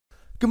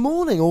Good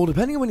morning, or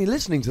depending on when you're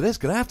listening to this,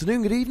 good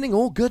afternoon, good evening,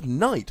 or good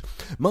night.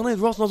 My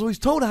name's Ross, and I was always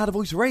told I had a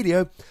voice for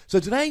radio,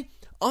 so today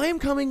I am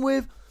coming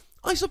with,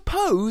 I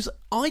suppose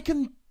I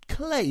can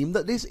claim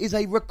that this is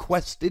a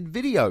requested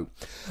video.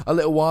 A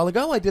little while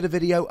ago, I did a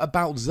video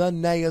about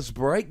Xerneas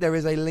break. There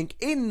is a link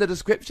in the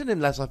description,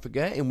 unless I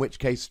forget, in which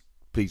case,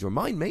 please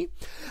remind me.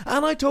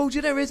 And I told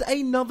you there is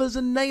another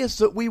Xerneas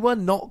that we were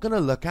not going to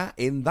look at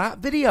in that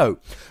video.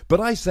 But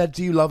I said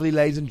to you lovely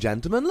ladies and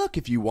gentlemen, look,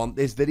 if you want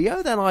this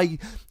video, then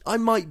I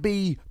might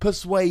be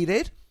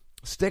persuaded.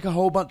 Stick a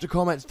whole bunch of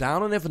comments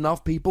down, and if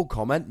enough people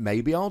comment,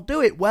 maybe I'll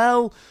do it.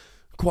 Well,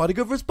 quite a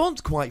good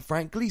response, quite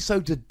frankly. So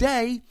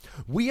today,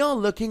 we are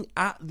looking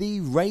at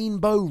the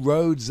Rainbow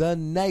Road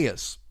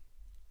Xerneas.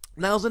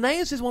 Now,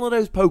 Xerneas is one of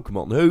those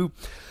Pokemon who,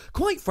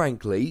 quite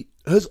frankly,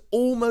 has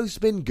almost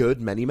been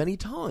good many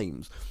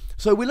times.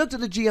 So we looked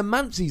at the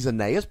Geomancy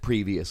Xerneas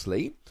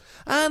previously,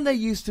 and there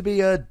used to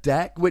be a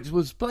deck which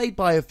was played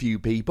by a few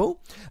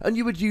people, and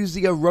you would use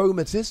the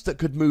Aromatist that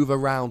could move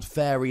around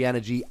fairy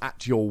energy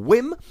at your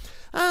whim,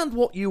 and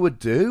what you would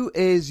do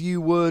is you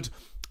would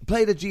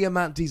play the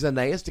Geomancy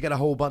Xerneas to get a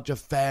whole bunch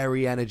of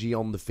fairy energy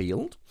on the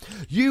field.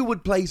 You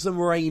would play some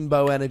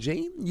rainbow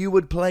energy, you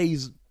would play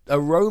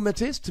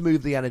Aromatist to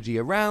move the energy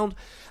around,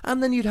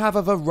 and then you'd have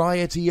a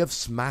variety of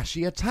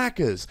smashy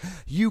attackers.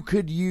 You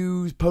could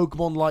use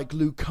Pokemon like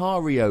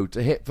Lucario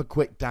to hit for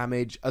quick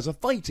damage as a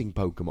fighting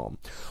Pokemon,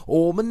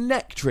 or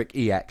Manectric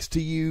EX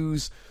to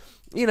use,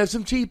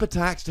 some cheap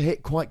attacks to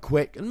hit quite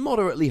quick and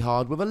moderately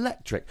hard with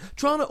Electric,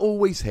 trying to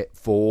always hit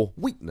for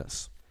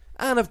weakness.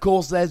 And of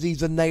course there's the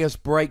Xerneas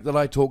break that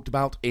I talked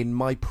about in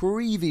my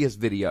previous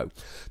video.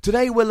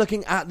 Today we're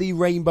looking at the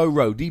Rainbow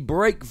Road, the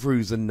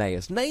Breakthrough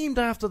Xerneas, named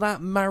after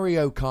that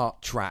Mario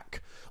Kart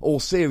track, or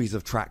series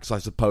of tracks I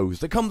suppose,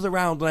 that comes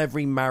around on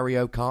every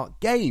Mario Kart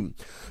game.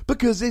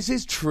 Because this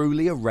is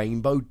truly a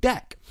rainbow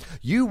deck.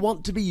 You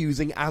want to be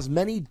using as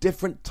many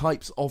different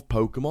types of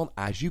Pokemon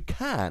as you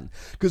can,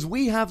 because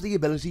we have the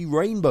ability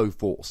Rainbow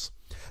Force.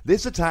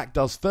 This attack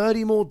does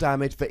 30 more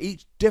damage for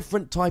each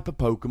different type of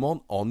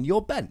Pokemon on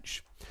your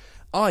bench.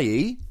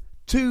 I.e.,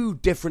 2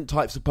 different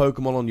types of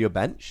Pokemon on your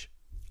bench,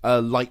 a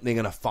Lightning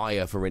and a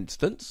Fire for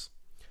instance.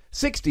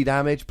 60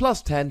 damage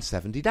plus 10,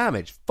 70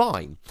 damage,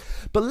 fine.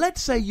 But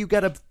let's say you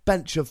get a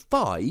bench of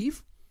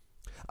 5,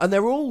 and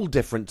they're all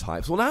different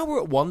types. Well, now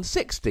we're at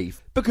 160,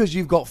 because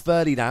you've got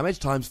 30 damage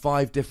times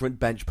 5 different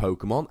bench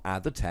Pokemon,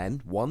 add the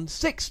 10,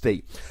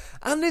 160.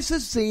 And this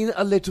has seen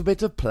a little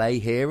bit of play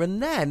here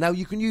and there. Now,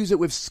 you can use it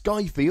with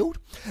Skyfield.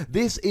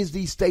 This is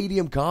the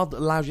stadium card that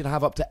allows you to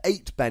have up to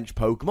 8 bench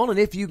Pokemon, and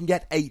if you can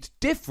get 8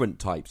 different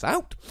types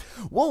out,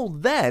 well,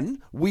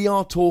 then we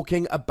are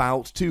talking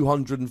about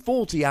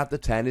 240, add the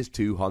 10 is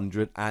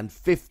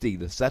 250.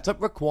 The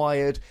setup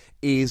required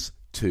is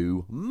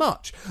too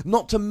much.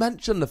 Not to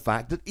mention the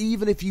fact that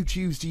even if you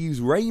choose to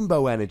use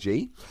rainbow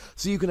energy,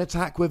 so you can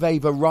attack with a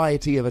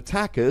variety of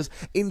attackers,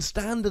 in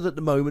standard at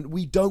the moment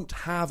we don't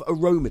have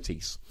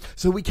Aromatisse,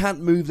 so we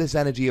can't move this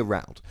energy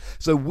around.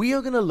 So we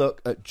are going to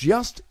look at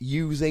just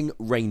using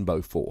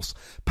Rainbow Force.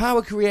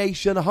 Power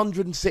creation,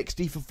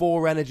 160 for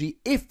 4 energy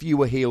if you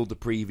were healed the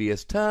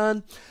previous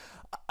turn.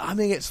 I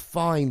mean, it's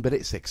fine, but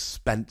it's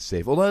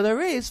expensive. Although there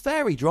is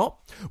Fairy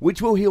Drop,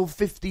 which will heal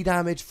 50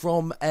 damage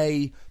from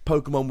a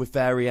Pokemon with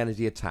Fairy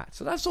Energy attack.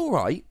 So that's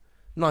alright.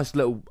 Nice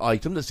little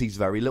item that sees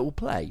very little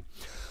play.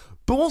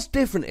 But what's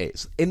different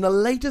is, in the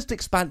latest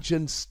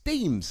expansion,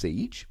 Steam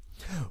Siege,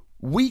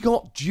 we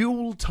got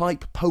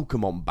dual-type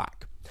Pokemon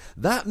back.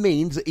 That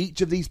means that each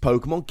of these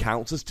Pokemon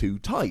counts as 2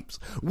 types,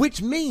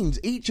 which means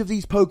each of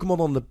these Pokemon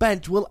on the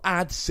bench will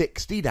add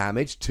 60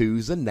 damage to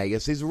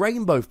Xerneas'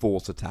 Rainbow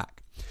Force attack.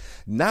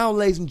 Now,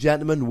 ladies and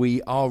gentlemen,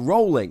 we are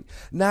rolling.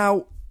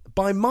 Now,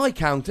 by my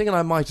counting, and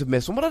I might have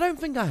missed one, but I don't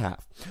think I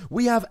have,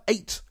 we have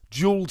 8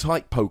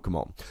 dual-type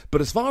Pokemon.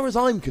 But as far as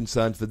I'm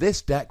concerned, for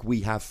this deck,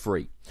 we have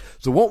 3.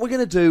 So what we're going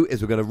to do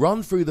is we're going to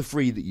run through the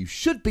 3 that you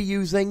should be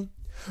using,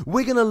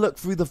 we're going to look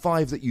through the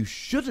 5 that you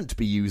shouldn't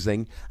be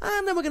using,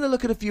 and then we're going to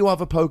look at a few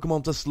other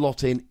Pokemon to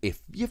slot in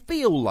if you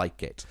feel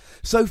like it.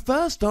 So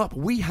first up,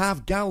 we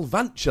have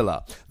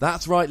Galvantula.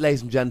 That's right,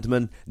 ladies and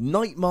gentlemen,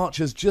 Night March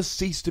has just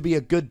ceased to be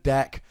a good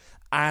deck,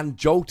 and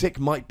Joltik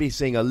might be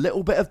seeing a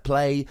little bit of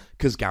play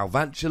because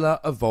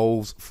Galvantula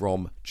evolves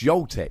from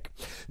Joltik.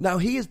 Now,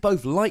 he is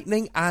both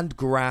lightning and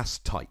grass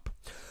type,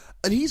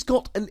 and he's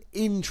got an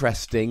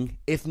interesting,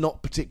 if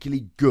not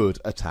particularly good,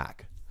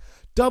 attack.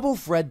 Double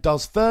Thread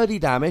does 30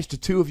 damage to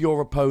 2 of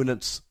your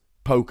opponent's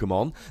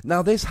Pokemon.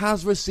 Now, this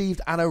has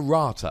received an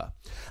errata.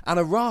 An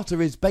errata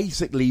is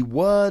basically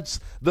words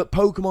that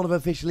Pokemon have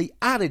officially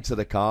added to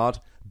the card,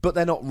 but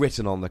they're not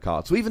written on the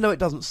card. So even though it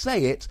doesn't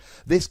say it,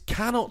 this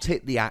cannot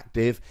hit the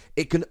active,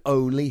 it can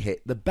only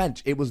hit the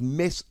bench. It was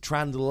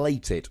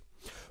mistranslated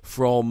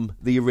from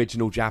the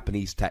original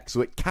Japanese text,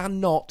 so it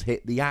cannot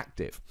hit the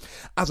active.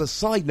 As a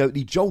side note,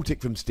 the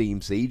Joltik from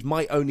Steam Siege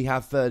might only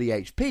have 30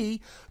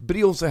 HP, but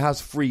he also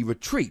has free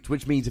retreat,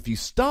 which means if you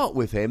start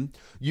with him,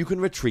 you can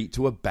retreat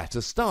to a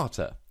better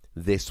starter.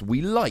 This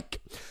we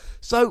like.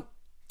 So,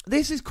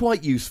 this is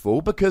quite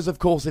useful because, of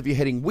course, if you're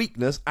hitting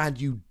weakness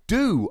and you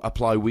do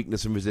apply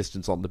weakness and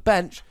resistance on the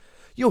bench,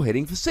 you're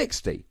hitting for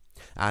 60.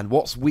 And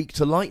what's weak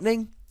to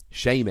lightning?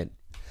 Shaman.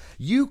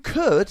 You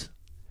could,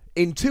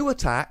 in 2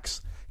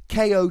 attacks,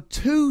 KO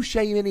 2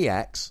 Shaman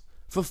EX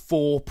for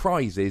 4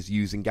 prizes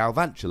using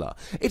Galvantula.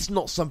 It's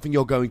not something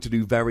you're going to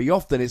do very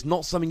often. It's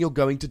not something you're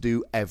going to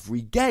do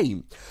every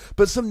game.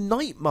 But some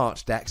Night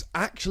March decks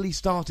actually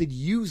started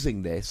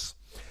using this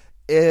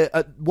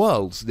at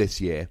Worlds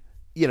this year.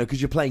 You know,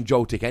 because you're playing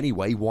Joltik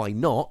anyway, why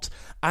not?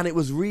 And it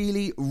was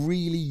really,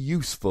 really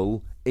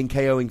useful in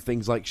KOing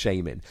things like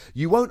Shaman.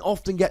 You won't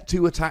often get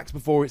 2 attacks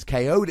before it's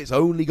KO'd. It's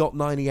only got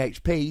 90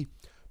 HP,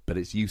 but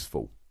it's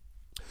useful.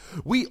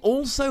 We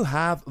also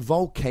have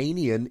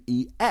Volcanion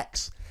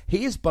EX.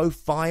 He is both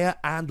fire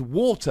and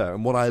water,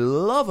 and what I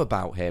love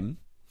about him,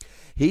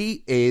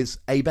 he is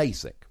a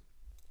basic.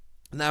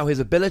 Now, his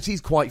ability is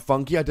quite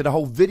funky. I did a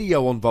whole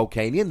video on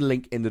Volcanion,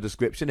 link in the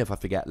description. If I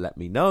forget, let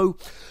me know.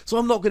 So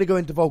I'm not going to go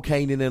into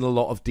Volcanion in a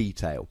lot of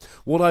detail.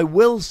 What I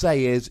will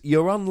say is,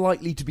 you're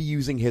unlikely to be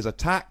using his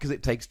attack because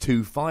it takes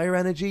 2 fire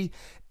energy.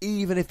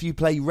 Even if you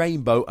play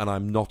Rainbow, and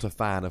I'm not a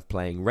fan of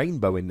playing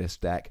Rainbow in this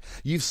deck,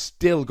 you've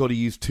still got to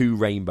use 2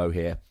 Rainbow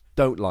here.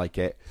 Don't like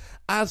it.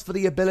 As for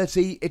the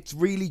ability, it's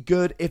really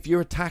good if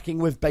you're attacking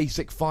with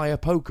basic fire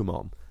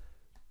Pokemon.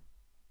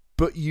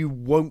 But you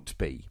won't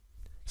be.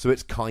 So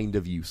it's kind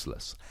of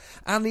useless.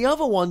 And the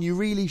other one you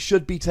really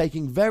should be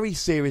taking very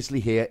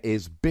seriously here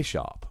is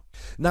Bisharp.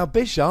 Now,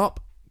 Bisharp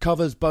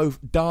covers both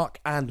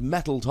dark and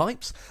metal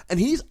types, and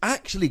he's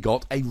actually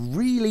got a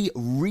really,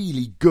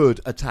 really good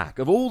attack.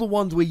 Of all the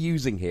ones we're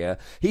using here,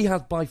 he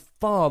has by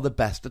far the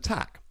best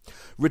attack.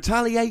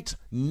 Retaliate,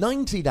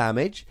 90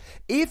 damage.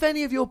 If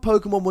any of your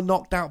Pokemon were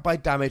knocked out by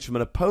damage from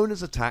an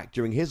opponent's attack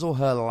during his or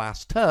her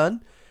last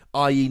turn,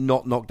 i.e.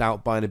 not knocked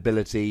out by an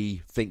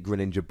ability, think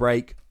Greninja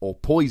Break, or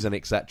Poison,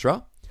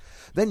 etc.,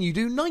 then you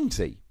do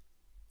 90.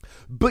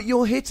 But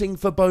you're hitting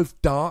for both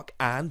dark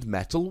and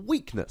metal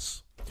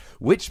weakness,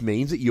 which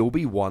means that you'll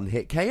be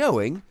one-hit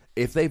KOing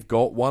if they've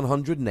got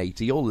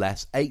 180 or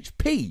less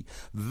HP.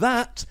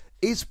 That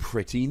is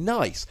pretty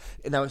nice.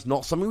 Now, it's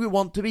not something we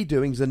want to be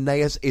doing.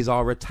 Xerneas is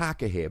our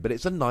attacker here, but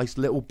it's a nice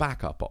little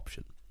backup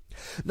option.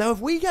 Now,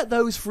 if we get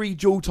those 3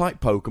 dual-type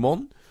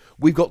Pokemon,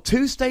 we've got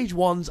 2 stage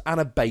 1s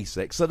and a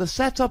basic, so the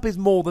setup is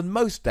more than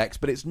most decks,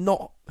 but it's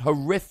not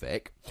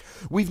horrific.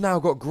 We've now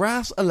got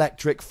grass,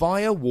 electric,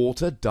 fire,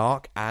 water,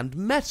 dark, and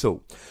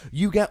metal.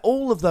 You get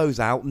all of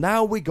those out,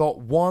 now we got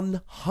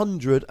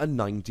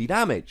 190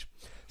 damage.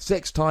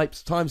 6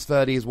 types times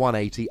 30 is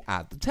 180,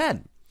 add the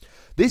 10.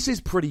 This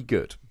is pretty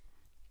good.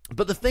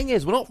 But the thing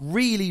is, we're not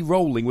really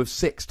rolling with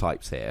 6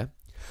 types here.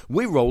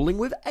 We're rolling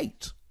with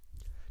 8.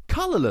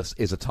 Colourless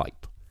is a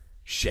type.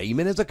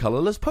 Shaman is a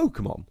colourless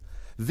Pokemon.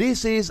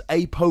 This is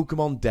a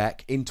Pokemon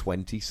deck in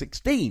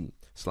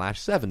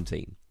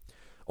 2016/17.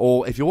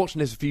 Or if you're watching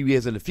this a few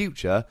years in the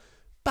future,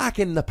 back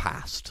in the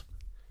past.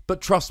 But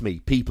trust me,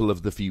 people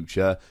of the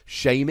future,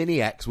 Shaman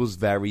EX was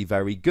very,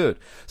 very good.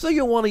 So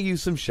you'll want to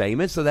use some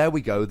Shaman, so there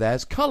we go,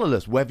 there's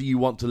colourless. Whether you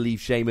want to leave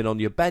Shaman on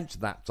your bench,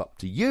 that's up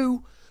to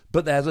you,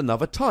 but there's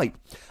another type.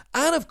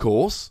 And of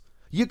course,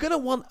 you're going to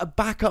want a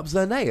backup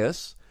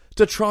Xerneas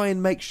to try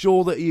and make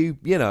sure that you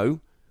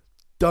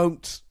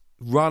don't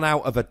run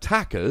out of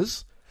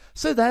attackers.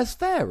 So there's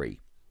Fairy.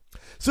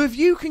 So if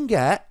you can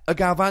get a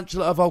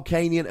Galvantula, a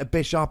Volcanion, a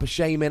Bisharp, a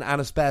Shaman,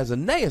 and a spare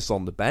Xerneas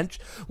on the bench,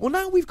 well,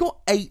 now we've got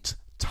 8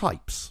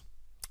 types.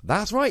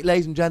 That's right,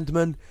 ladies and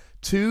gentlemen,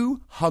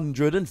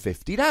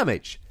 250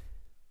 damage.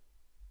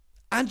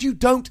 And you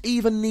don't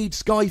even need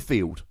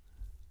Skyfield,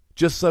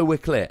 just so we're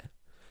clear.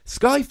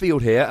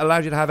 Skyfield here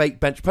allows you to have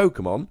 8 bench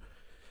Pokemon.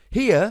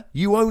 Here,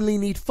 you only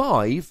need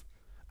 5,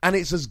 and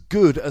it's as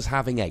good as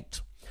having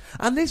 8.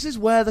 And this is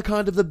where the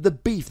kind of the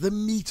beef, the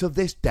meat of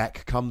this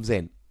deck comes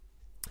in.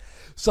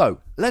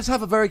 So, let's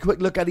have a very quick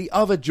look at the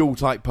other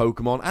dual-type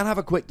Pokemon and have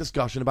a quick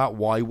discussion about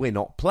why we're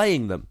not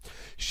playing them.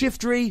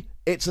 Shiftry,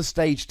 it's a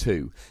stage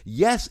 2.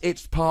 Yes,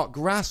 it's part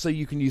grass, so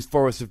you can use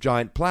Forest of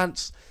Giant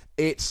Plants.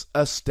 It's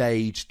a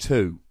stage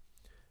 2.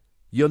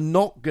 You're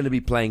not going to be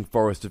playing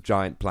Forest of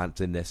Giant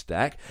Plants in this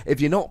deck. If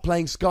you're not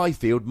playing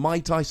Skyfield,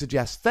 might I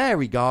suggest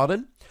Fairy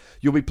Garden?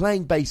 You'll be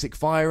playing basic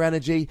fire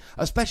energy,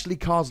 especially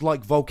cards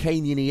like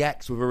Volcanion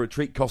EX with a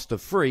retreat cost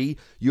of 3.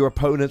 Your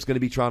opponent's going to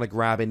be trying to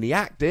grab in the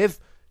active,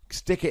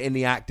 stick it in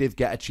the active,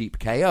 get a cheap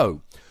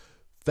KO.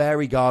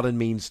 Fairy Garden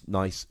means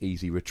nice,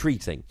 easy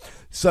retreating.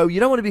 So you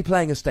don't want to be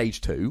playing a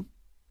stage 2.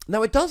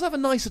 Now, it does have a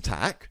nice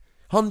attack,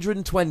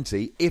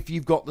 120 if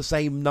you've got the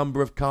same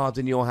number of cards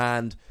in your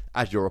hand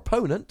as your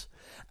opponent,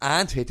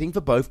 and hitting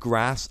for both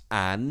grass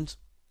and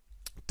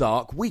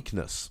dark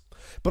weakness.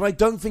 But I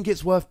don't think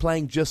it's worth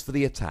playing just for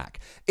the attack.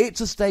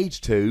 It's a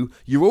stage 2,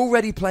 you're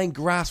already playing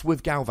grass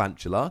with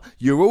Galvantula,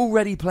 you're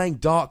already playing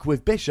dark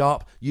with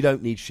Bisharp, you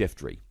don't need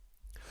Shiftry.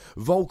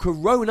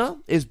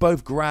 Volcarona is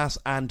both grass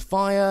and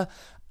fire,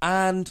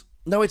 and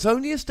no, it's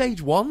only a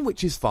stage 1,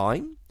 which is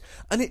fine,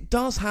 and it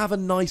does have a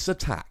nice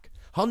attack,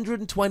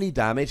 120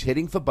 damage,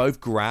 hitting for both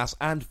grass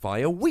and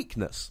fire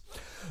weakness.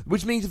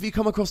 Which means if you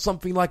come across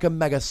something like a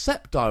Mega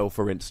Sceptile,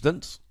 for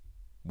instance,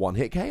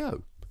 one-hit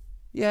KO.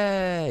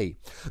 Yay!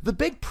 The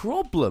big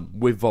problem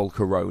with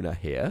Volcarona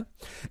here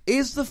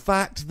is the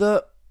fact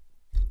that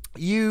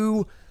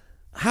you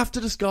have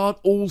to discard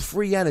all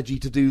free energy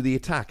to do the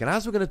attack. And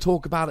as we're going to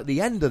talk about at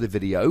the end of the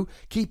video,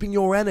 keeping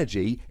your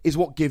energy is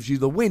what gives you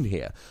the win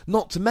here.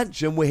 Not to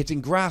mention we're hitting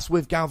grass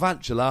with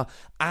Galvantula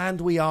and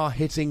we are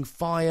hitting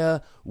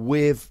fire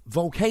with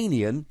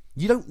Volcanion.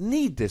 You don't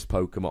need this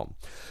Pokemon.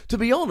 To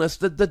be honest,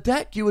 the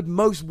deck you would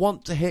most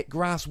want to hit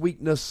grass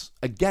weakness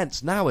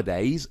against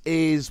nowadays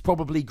is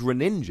probably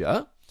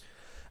Greninja.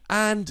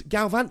 And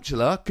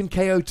Galvantula can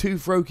KO 2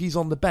 Froakies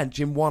on the bench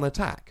in one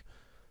attack.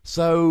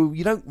 So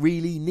you don't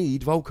really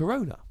need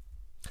Volcarona.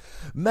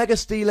 Mega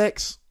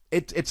Steelix,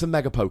 it's a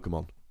Mega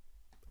Pokemon.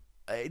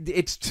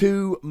 It's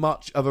too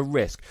much of a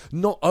risk.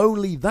 Not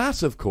only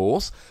that, of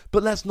course,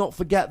 but let's not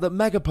forget that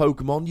Mega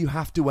Pokemon, you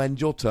have to end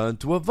your turn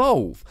to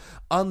evolve.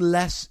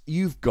 Unless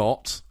you've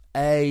got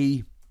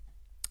a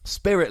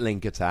Spirit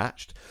Link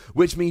attached,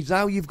 which means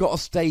now you've got a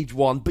Stage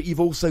 1, but you've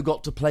also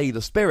got to play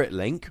the Spirit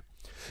Link.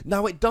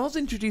 Now, it does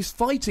introduce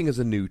Fighting as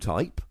a new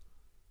type.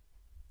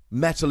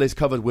 Metal is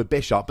covered with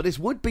Bishop, but this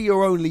would be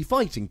your only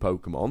fighting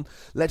Pokemon.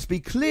 Let's be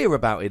clear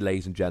about it,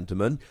 ladies and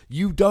gentlemen.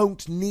 You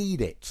don't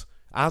need it.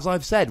 As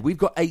I've said, we've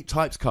got 8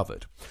 types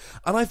covered.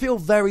 And I feel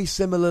very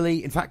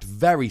similarly, in fact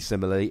very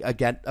similarly,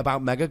 again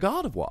about Mega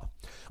Gardevoir.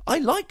 I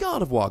like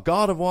Gardevoir.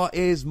 Gardevoir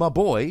is my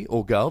boy,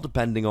 or girl,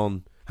 depending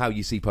on how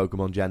you see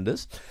Pokemon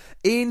genders,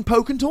 in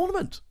Pokken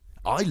Tournament.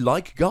 I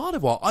like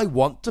Gardevoir. I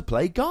want to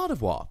play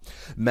Gardevoir.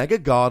 Mega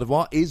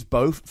Gardevoir is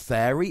both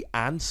Fairy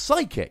and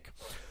Psychic.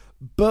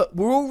 But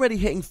we're already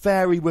hitting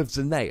Fairy with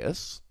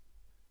Xerneas.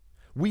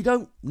 We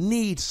don't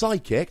need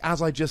Psychic,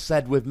 as I just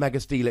said with Mega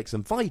Steelix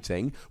and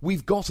Fighting.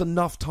 We've got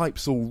enough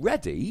types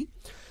already.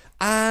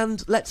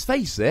 And let's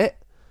face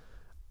it,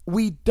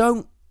 we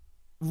don't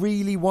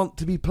really want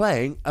to be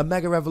playing a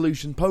Mega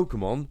Evolution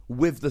Pokemon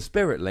with the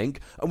Spirit Link,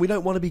 and we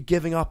don't want to be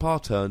giving up our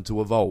turn to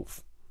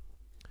evolve.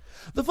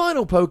 The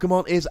final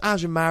Pokemon is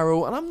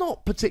Azumarill, and I'm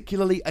not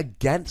particularly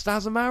against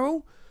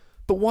Azumarill,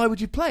 but why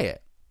would you play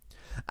it?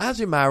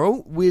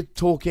 Azumarill, we're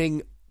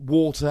talking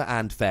Water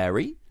and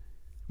Fairy.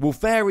 Well,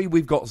 Fairy,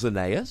 we've got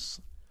Xerneas.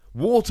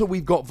 Water,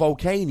 we've got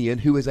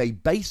Volcanion, who is a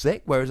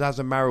basic, whereas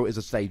Azumarill is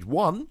a Stage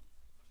 1.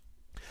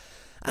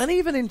 And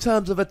even in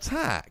terms of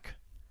attack,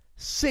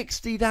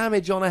 60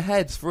 damage on a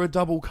heads for a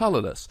double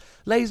colourless.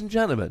 Ladies and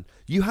gentlemen,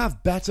 you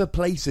have better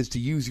places to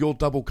use your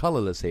double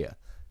colourless here.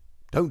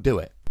 Don't do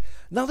it.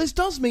 Now, this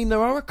does mean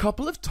there are a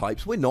couple of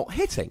types we're not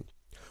hitting.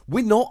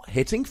 We're not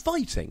hitting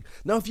Fighting.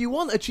 Now, if you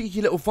want a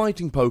cheeky little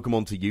fighting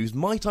Pokemon to use,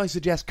 might I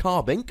suggest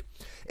Carbink?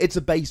 It's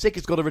a basic,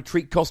 it's got a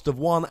retreat cost of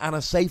 1 and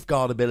a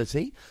safeguard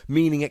ability,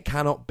 meaning it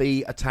cannot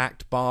be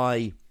attacked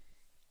by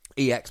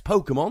EX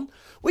Pokemon,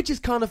 which is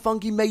kind of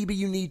funky. Maybe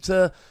you need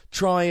to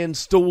try and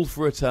stall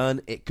for a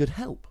turn, it could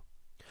help.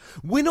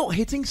 We're not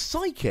hitting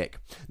Psychic.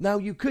 Now,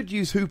 you could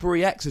use Hooper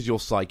EX as your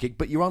Psychic,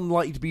 but you're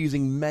unlikely to be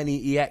using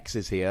many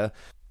EXs here.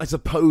 I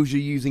suppose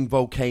you're using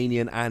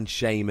Volcanion and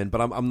Shaman,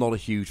 but I'm not a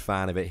huge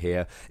fan of it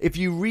here. If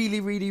you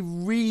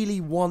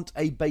really want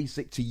a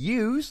basic to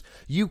use,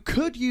 you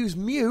could use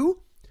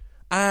Mew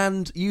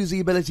and use the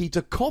ability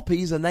to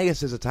copy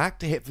Xerneas' attack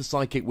to hit for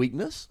Psychic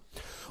weakness.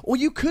 Or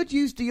you could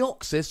use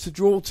Deoxys to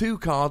draw 2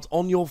 cards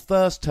on your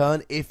first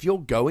turn if you're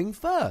going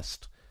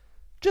first.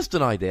 Just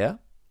an idea.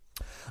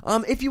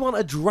 If you want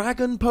a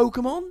Dragon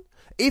Pokemon,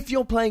 if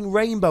you're playing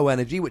Rainbow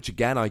Energy, which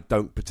again I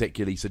don't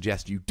particularly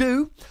suggest you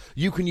do,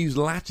 you can use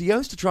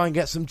Latios to try and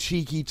get some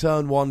cheeky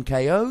turn 1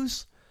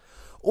 KOs.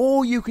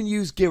 Or you can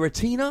use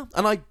Giratina,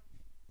 and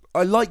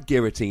I like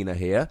Giratina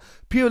here,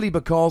 purely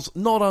because,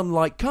 not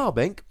unlike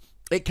Carbink,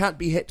 it can't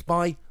be hit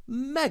by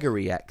Mega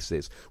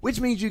EXs,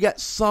 which means you get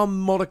some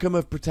modicum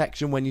of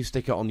protection when you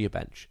stick it on your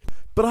bench.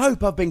 But I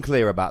hope I've been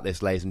clear about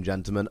this, ladies and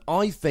gentlemen.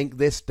 I think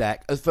this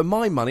deck, as for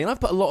my money, and I've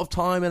put a lot of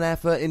time and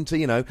effort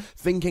into,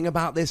 thinking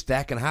about this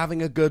deck and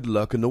having a good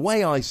look, and the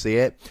way I see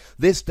it,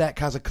 this deck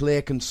has a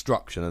clear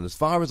construction, and as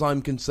far as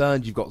I'm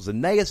concerned, you've got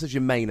Xerneas as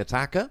your main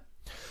attacker,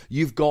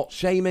 you've got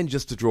Shaman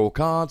just to draw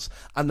cards,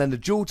 and then the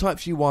dual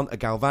types you want are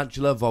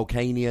Galvantula,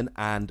 Volcanion,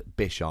 and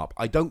Bishop.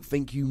 I don't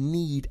think you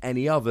need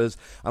any others,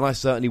 and I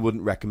certainly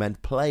wouldn't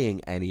recommend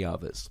playing any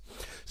others.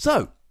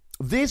 So,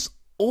 this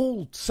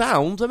all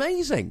sounds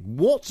amazing.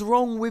 What's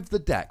wrong with the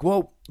deck?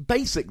 Well,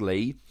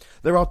 basically,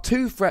 there are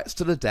 2 threats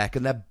to the deck,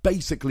 and they're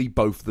basically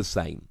both the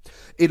same.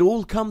 It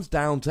all comes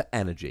down to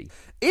energy.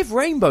 If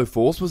Rainbow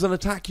Force was an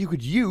attack you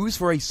could use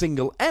for a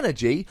single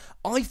energy,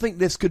 I think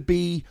this could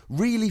be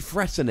really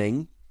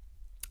threatening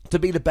to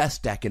be the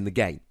best deck in the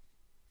game.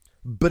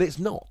 But it's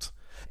not.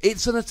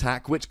 It's an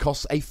attack which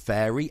costs a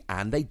Fairy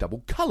and a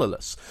double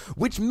colourless,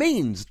 which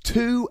means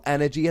 2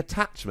 energy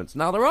attachments.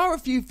 Now, there are a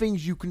few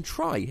things you can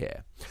try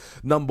here.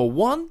 Number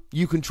one,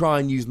 you can try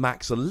and use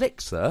Max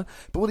Elixir,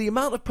 but with the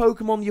amount of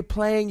Pokemon you're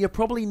playing, you're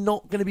probably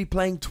not going to be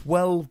playing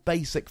 12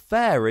 basic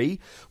Fairy,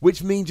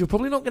 which means you're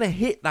probably not going to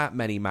hit that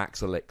many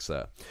Max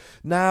Elixir.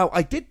 Now,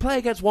 I did play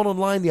against one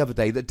online the other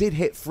day that did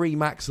hit 3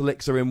 Max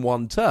Elixir in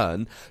one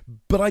turn,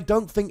 but I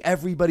don't think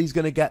everybody's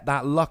going to get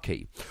that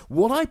lucky.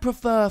 What I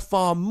prefer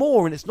far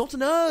more, and it's not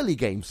an early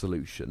game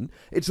solution,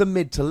 it's a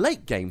mid to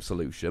late game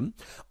solution,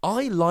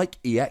 I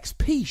like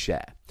EXP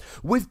share.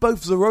 With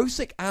both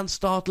Xerosic and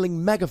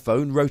Startling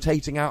Megaphone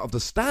rotating out of the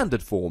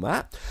standard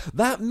format,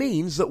 that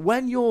means that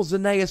when your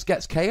Xerneas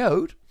gets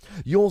KO'd,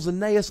 your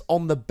Xerneas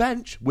on the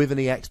bench with an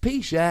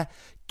EXP share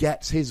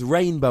gets his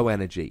Rainbow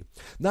Energy.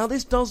 Now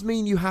this does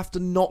mean you have to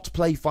not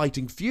play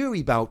Fighting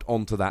Fury Bout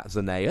onto that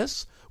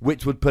Xerneas,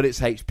 which would put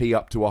its HP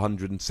up to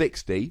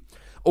 160.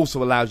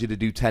 Also allows you to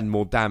do 10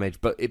 more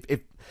damage, but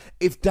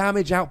if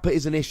damage output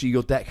is an issue,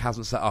 your deck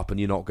hasn't set up and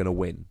you're not going to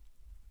win.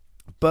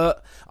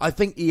 But I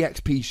think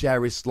EXP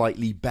share is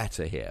slightly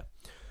better here.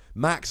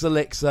 Max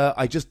Elixir,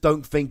 I just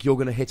don't think you're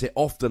going to hit it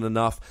often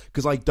enough,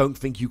 because I don't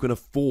think you can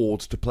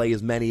afford to play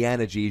as many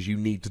energy as you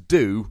need to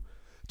do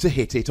to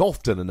hit it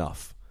often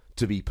enough,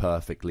 to be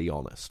perfectly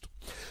honest.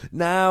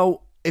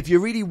 Now, if you're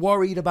really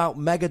worried about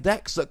Mega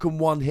decks that can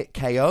one-hit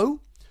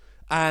KO,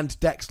 and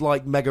decks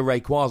like Mega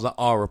Rayquaza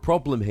are a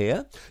problem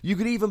here, you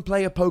could even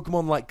play a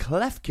Pokemon like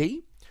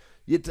Klefki.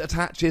 It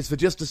attaches for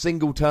just a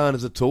single turn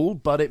as a tool,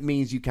 but it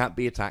means you can't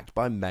be attacked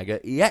by Mega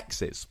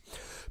EXs.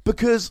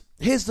 Because,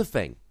 here's the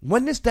thing,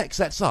 when this deck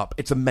sets up,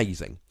 it's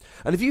amazing.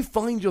 And if you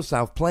find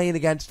yourself playing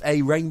against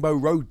a Rainbow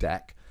Road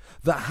deck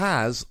that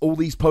has all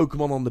these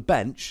Pokemon on the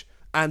bench,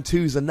 and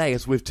 2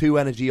 Xerneas with 2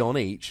 energy on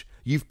each,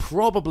 you've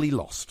probably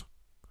lost.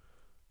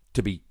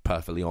 To be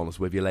perfectly honest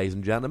with you, ladies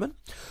and gentlemen.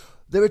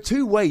 There are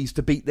 2 ways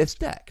to beat this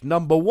deck.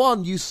 Number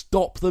 1, you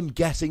stop them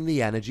getting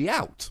the energy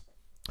out.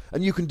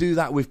 And you can do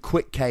that with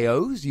quick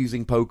KOs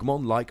using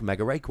Pokemon like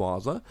Mega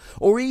Rayquaza,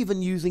 or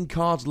even using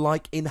cards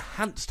like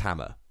Enhanced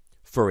Hammer,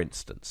 for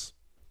instance.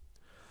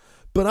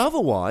 But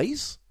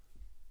otherwise,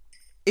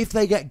 if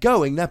they get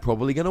going, they're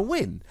probably going to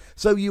win.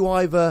 So you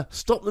either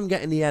stop them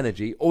getting the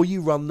energy, or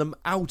you run them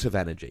out of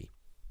energy.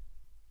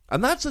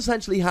 And that's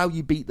essentially how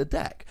you beat the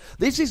deck.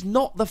 This is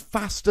not the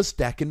fastest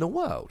deck in the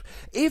world.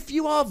 If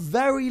you are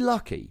very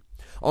lucky,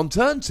 on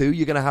turn 2,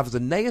 you're going to have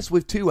Xerneas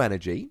with 2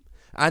 energy,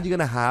 and you're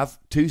going to have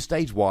 2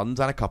 stage 1s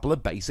and a couple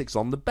of basics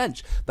on the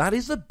bench. That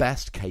is the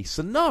best case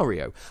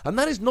scenario. And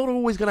that is not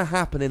always going to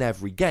happen in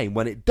every game.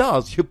 When it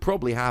does, you're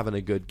probably having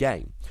a good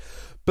game.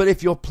 But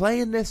if you're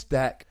playing this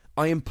deck,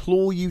 I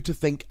implore you to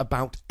think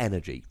about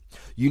energy.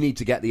 You need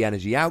to get the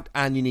energy out,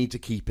 and you need to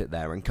keep it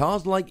there. And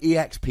cards like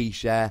EXP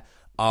share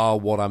are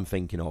what I'm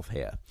thinking of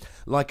here.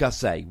 Like I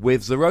say,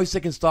 with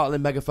Xerosic and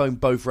Startling Megaphone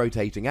both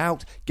rotating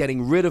out,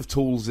 getting rid of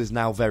tools is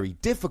now very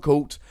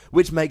difficult,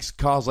 which makes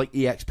cards like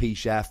EXP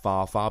share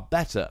far, far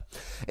better.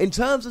 In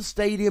terms of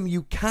Stadium,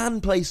 you can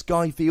play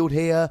Skyfield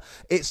here.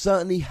 It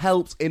certainly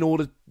helps in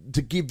order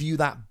to give you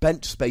that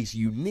bench space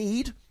you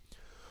need,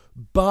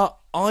 but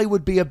I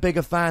would be a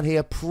bigger fan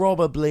here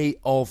probably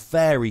of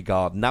Fairy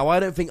Garden. Now,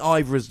 I don't think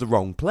either is the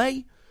wrong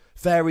play.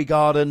 Fairy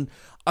Garden,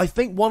 I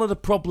think one of the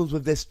problems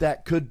with this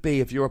deck could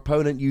be if your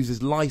opponent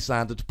uses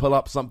Lysander to pull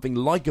up something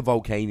like a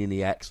Volcanion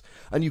EX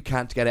and you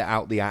can't get it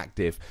out the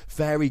active.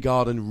 Fairy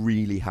Garden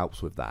really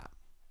helps with that.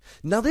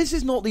 Now, this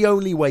is not the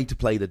only way to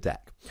play the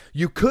deck.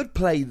 You could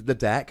play the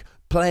deck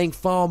playing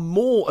far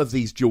more of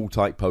these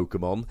dual-type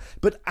Pokemon,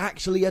 but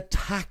actually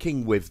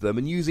attacking with them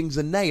and using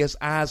Xerneas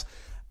as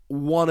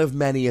one of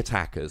many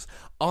attackers.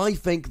 I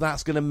think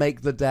that's going to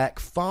make the deck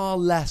far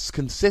less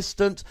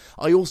consistent.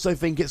 I also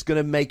think it's going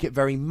to make it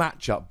very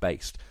matchup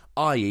based,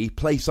 i.e.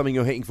 play something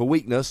you're hitting for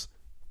weakness,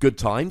 good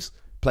times,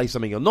 play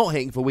something you're not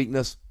hitting for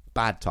weakness,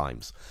 bad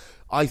times.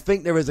 I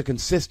think there is a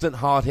consistent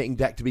hard-hitting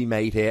deck to be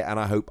made here, and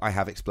I hope I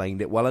have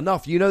explained it well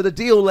enough. You know the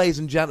deal, ladies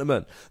and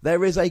gentlemen.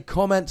 There is a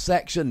comment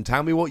section.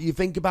 Tell me what you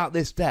think about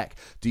this deck.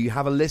 Do you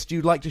have a list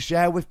you'd like to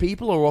share with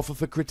people or offer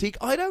for critique?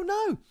 I don't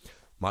know.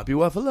 Might be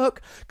worth a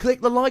look. Click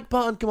the like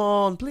button, come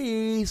on,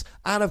 please.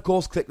 And of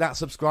course, click that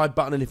subscribe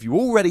button. And if you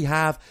already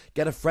have,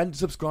 get a friend to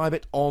subscribe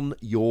it on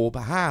your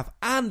behalf.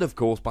 And of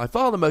course, by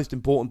far the most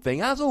important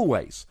thing, as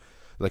always,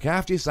 look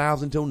after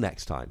yourselves until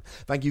next time.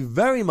 Thank you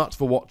very much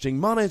for watching.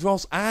 My name's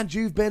Ross, and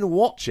you've been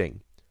watching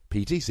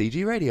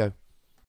PTCG Radio.